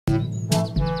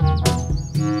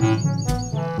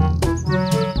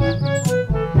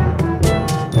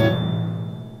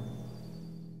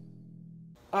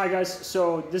Hi guys,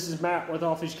 so this is Matt with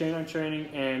Off Leash K9 training,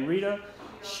 and Rita,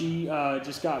 she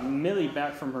just got Millie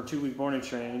back from her 2-week boarding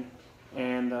training.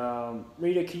 And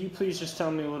Rita, can you please just tell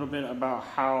me a little bit about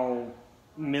how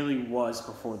Millie was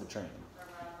before the training?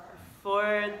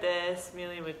 Before this,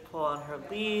 Meli would pull on her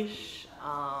leash.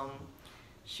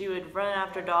 She would run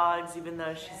after dogs even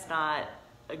though she's not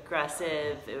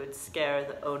aggressive. It would scare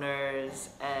the owners,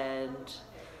 and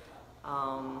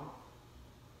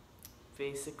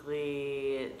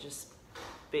basically just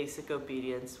basic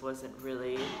obedience wasn't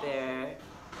really there.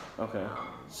 Okay.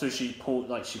 So she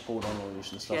pulled on the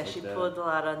leash and stuff like that? Yeah, she pulled a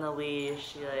lot on the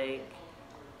leash. She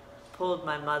pulled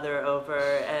my mother over,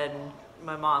 and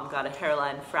my mom got a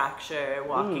hairline fracture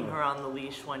walking her on the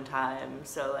leash one time.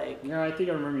 So yeah, I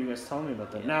think I remember you guys telling me about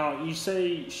that. Yeah. Now you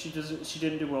say she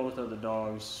didn't do well with other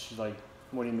dogs. She's what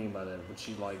do you mean by that? Would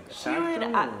she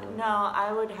attack them? No,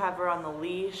 I would have her on the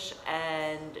leash,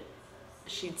 and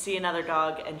she'd see another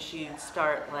dog, and she'd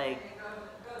start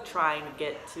trying to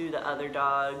get to the other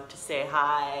dog to say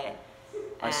hi.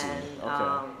 I see.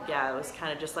 Okay. Yeah, it was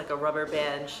kind of just like a rubber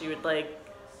band. She would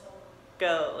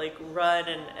go run,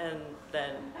 and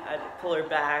then I'd pull her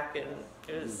back, and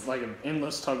it was like an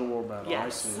endless tug of war battle.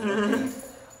 Yes. I see.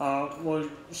 Okay. Well,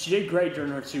 she did great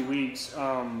during her 2 weeks.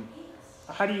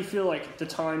 How do you feel the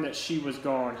time that she was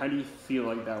gone? How do you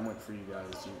feel that went for you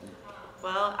guys?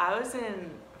 Well, I was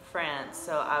in France,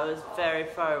 so I was very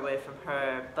far away from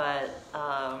her, but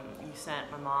you sent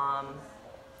my mom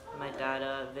and my dad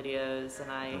videos,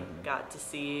 and I got to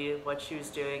see what she was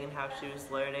doing and how she was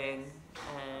learning,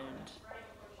 and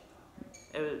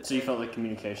so you felt like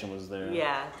communication was there?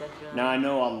 Yeah, definitely. Now I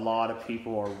know a lot of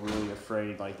people are really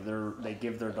afraid, they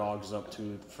give their dogs up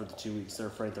for the 2 weeks. They're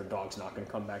afraid their dog's not going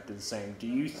to come back to the same. Do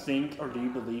you think, or do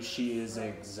you believe she is the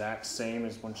exact same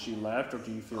as when she left, or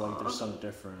do you feel like there's some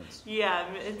difference? Yeah,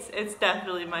 it's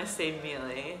definitely my same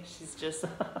Meli. She's just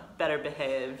better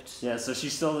behaved. Yeah, so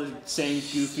she's still the same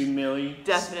goofy Millie.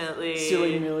 Definitely.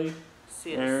 Silly Millie.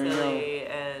 Silly,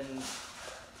 and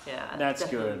yeah, that's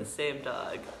definitely good. The same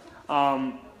dog.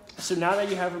 So now that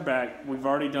you have her back, we've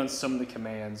already done some of the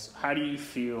commands. How do you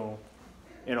feel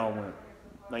it all went?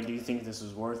 Do you think this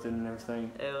was worth it and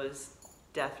everything? It was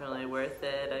definitely worth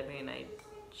it. I mean, I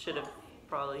should have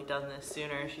probably done this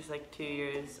sooner. She's 2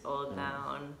 years old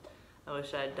now, and I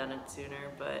wish I had done it sooner.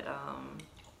 But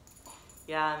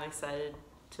yeah, I'm excited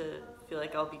to feel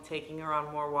like I'll be taking her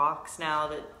on more walks now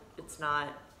that it's not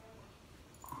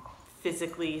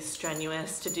physically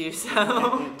strenuous to do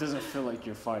so. It doesn't feel like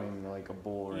you're fighting a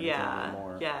bull or anything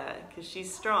anymore. Yeah, because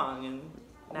she's strong, and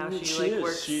now she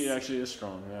works. She actually is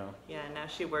strong, yeah. Yeah, now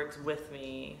she works with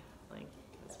me,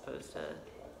 as opposed to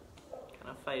kind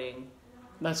of fighting.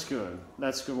 That's good.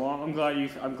 That's good. Well, I'm glad you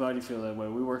feel that way.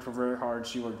 We worked very hard.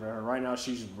 She worked very hard. Right now,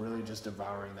 she's really just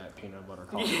devouring that peanut butter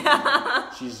coffee. Yeah.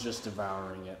 She's just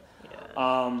devouring it.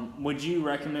 Yeah. Would you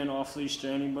recommend Off Leash to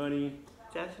anybody?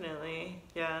 Definitely.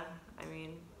 Yeah. I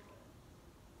mean,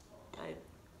 I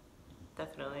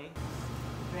definitely.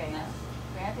 Raina,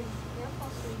 grab it. Careful,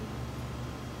 sweetie.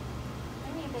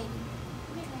 Come here, baby.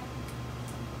 Come here, Gravity.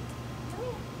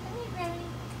 Come here, Gravity.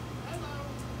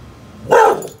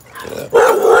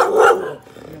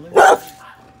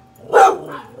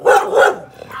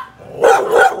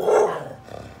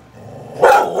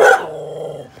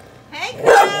 Hey,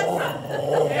 Chris!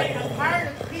 Hey, I'm hired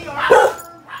as PR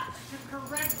to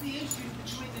correct the issues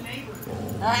between the neighbors.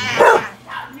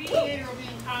 The mediator will be in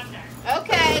contact.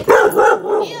 Okay.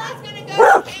 Eli's gonna go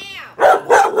to town.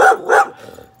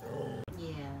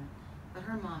 Yeah, but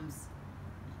her mom's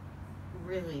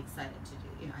really excited to do.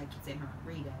 I keep saying her mom,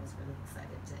 Rita, is really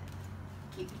excited to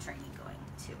keep the training going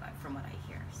too, from what I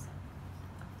hear. So.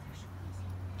 Oh, there she goes.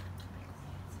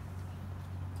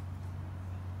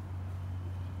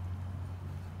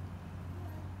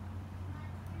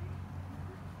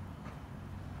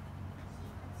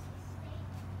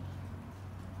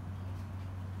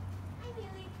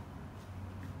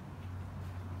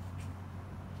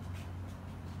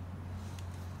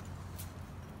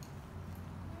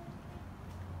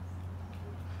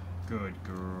 Good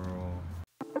girl.